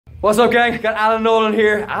What's up, gang? Got Alan Nolan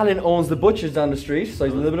here. Alan owns the butchers down the street, so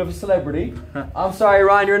he's a little bit of a celebrity. I'm sorry,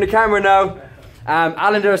 Ryan, you're in the camera now.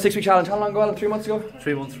 Alan did a 6-week challenge. How long ago, Alan? 3 months ago?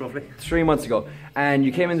 3 months roughly. 3 months ago. And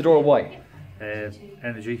you came in the door, why?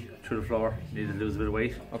 Energy through the floor. Needed to lose a bit of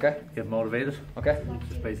weight. Okay. Get motivated. Okay.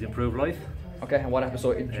 Just basically improve life. Okay, and what happened?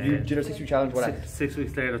 So, you did a 6-week challenge, what happened? 6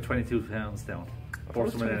 weeks later, 22 pounds down.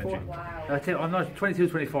 Force some energy. Wow. I think I'm not 22,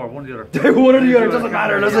 24, one or the other. One or the other, doesn't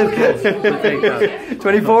matter, does it?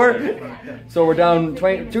 24? So we're down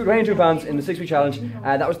 22 pounds in the 6-week challenge.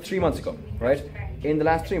 That was 3 months ago, right? In the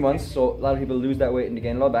last 3 months, so a lot of people lose that weight and they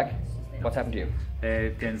gain a lot back. What's happened to you?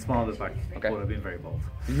 Gained a small bit back, okay. But I've been very bold.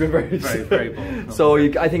 You've been very bold. So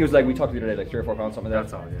I think it was like, we talked the other day, like 3 or 4 pounds, something like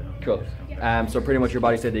that. That's all, yeah. Cool. So pretty much your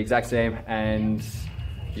body stayed the exact same and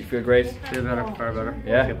you feel great? Feel better, far better.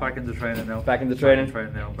 Yeah. Get back into training now. Back into training?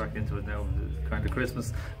 Back into it now. Kind of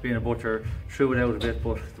Christmas, being a butcher, threw it out a bit,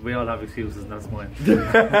 but we all have excuses and that's mine.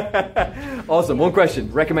 Awesome. One question.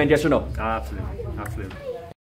 Recommend yes or no? Absolutely, absolutely.